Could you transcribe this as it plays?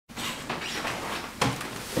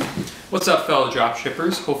What's up, fellow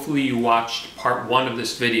dropshippers? Hopefully you watched part 1 of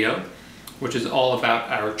this video, which is all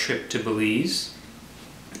about our trip to Belize.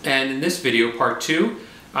 And in this video, part 2,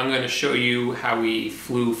 I'm going to show you how we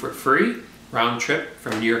flew for free, round trip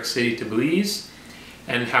from New York City to Belize,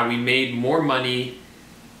 and how we made more money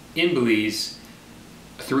in Belize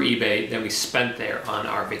through eBay than we spent there on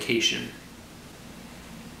our vacation.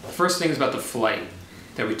 The first thing is about the flight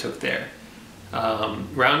that we took there.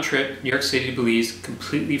 Round trip, New York City to Belize,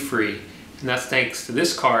 completely free. And that's thanks to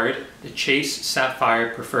this card, the Chase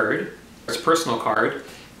Sapphire Preferred. It's a personal card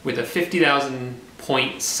with a 50,000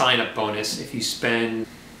 point sign-up bonus if you spend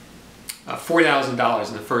 $4,000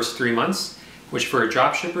 in the first 3 months, which for a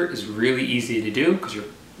dropshipper is really easy to do because you're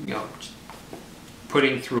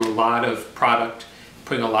putting through a lot of product,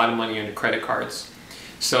 putting a lot of money into credit cards.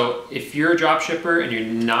 So if you're a dropshipper and you're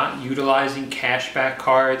not utilizing cashback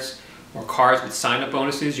cards or cards with sign-up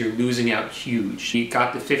bonuses, you're losing out huge. We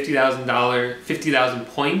got the $50,000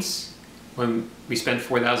 points when we spent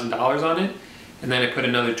 $4,000 on it, and then I put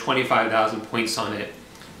another 25,000 points on it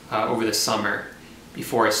over the summer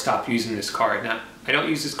before I stopped using this card. Now, I don't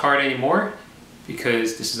use this card anymore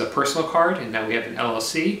because this is a personal card and now we have an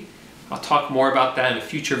LLC. I'll talk more about that in a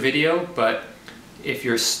future video, but if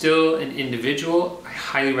you're still an individual, I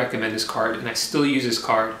highly recommend this card, and I still use this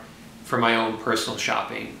card for my own personal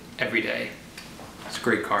shopping every day. It's a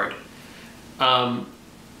great card.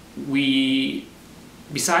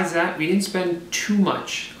 Besides that, we didn't spend too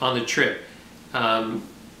much on the trip.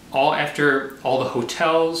 After all the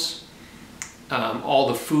hotels, all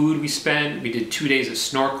the food we spent, we did 2 days of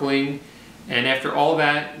snorkeling, and after all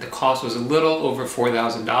that, the cost was a little over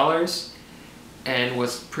 $4,000. And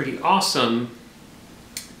what's pretty awesome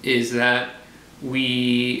is that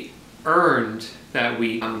we earned that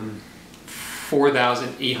week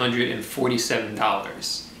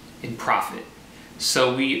 $4,847 in profit.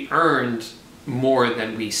 So we earned more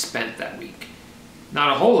than we spent that week.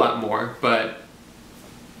 Not a whole lot more, but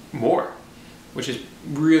more, which is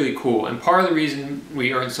really cool. And part of the reason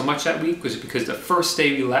we earned so much that week was because the first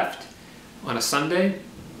day we left on a Sunday,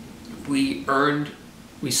 we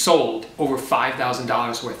sold over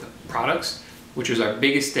 $5,000 worth of products, which was our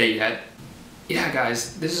biggest day yet. Yeah,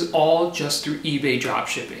 guys, this is all just through eBay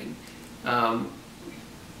dropshipping.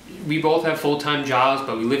 We both have full-time jobs,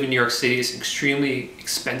 but we live in New York City. It's an extremely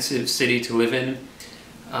expensive city to live in.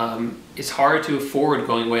 It's hard to afford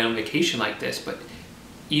going away on vacation like this, but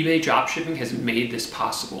eBay dropshipping has made this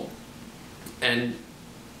possible. And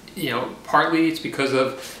partly it's because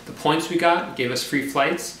of the points we got, it gave us free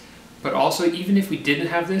flights, but also even if we didn't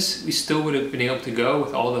have this, we still would have been able to go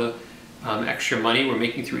with all the extra money we're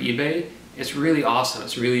making through eBay. It's really awesome.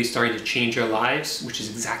 It's really starting to change our lives, which is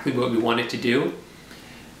exactly what we wanted to do.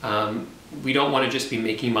 We don't want to just be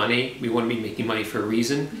making money. We want to be making money for a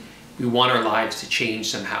reason. We want our lives to change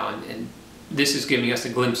somehow, and this is giving us a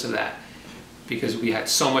glimpse of that because we had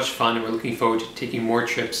so much fun and we're looking forward to taking more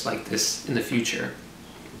trips like this in the future.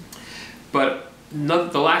 But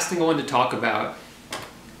the last thing I wanted to talk about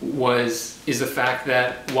is the fact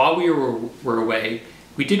that while we were away,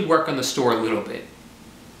 we did work on the store a little bit,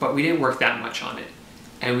 but we didn't work that much on it,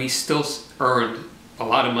 and we still earned a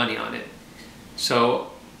lot of money on it. So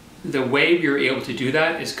the way we were able to do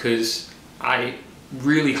that is because I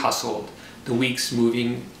really hustled the weeks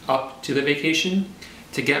moving up to the vacation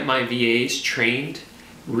to get my VAs trained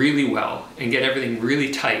really well and get everything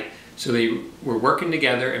really tight so they were working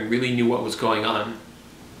together and really knew what was going on.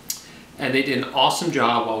 And they did an awesome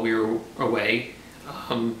job while we were away.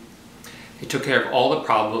 They took care of all the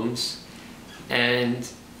problems, and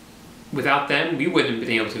without them, we wouldn't have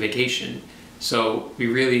been able to vacation. So we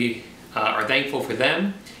really are thankful for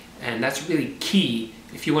them, and that's really key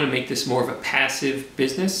if you want to make this more of a passive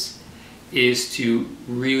business, is to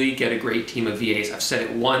really get a great team of VAs. I've said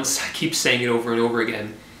it once, I keep saying it over and over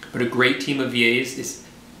again, but a great team of VAs is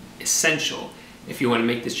essential if you want to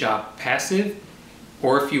make this job passive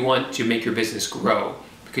or if you want to make your business grow,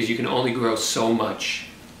 because you can only grow so much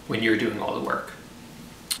when you're doing all the work.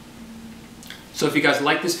 So if you guys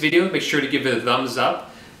like this video, make sure to give it a thumbs up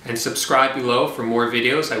and subscribe below for more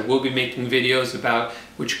videos. I will be making videos about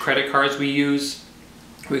which credit cards we use.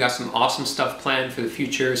 We got some awesome stuff planned for the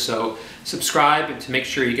future, so subscribe and to make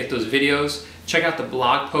sure you get those videos. Check out the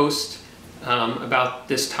blog post about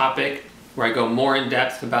this topic where I go more in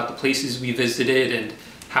depth about the places we visited and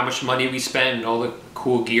how much money we spent and all the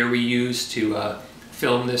cool gear we use to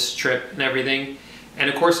film this trip and everything. And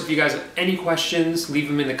of course, if you guys have any questions, leave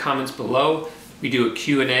them in the comments below. We do a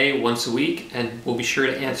Q&A once a week, and we'll be sure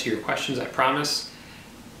to answer your questions, I promise.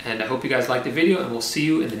 And I hope you guys liked the video, and we'll see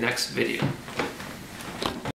you in the next video.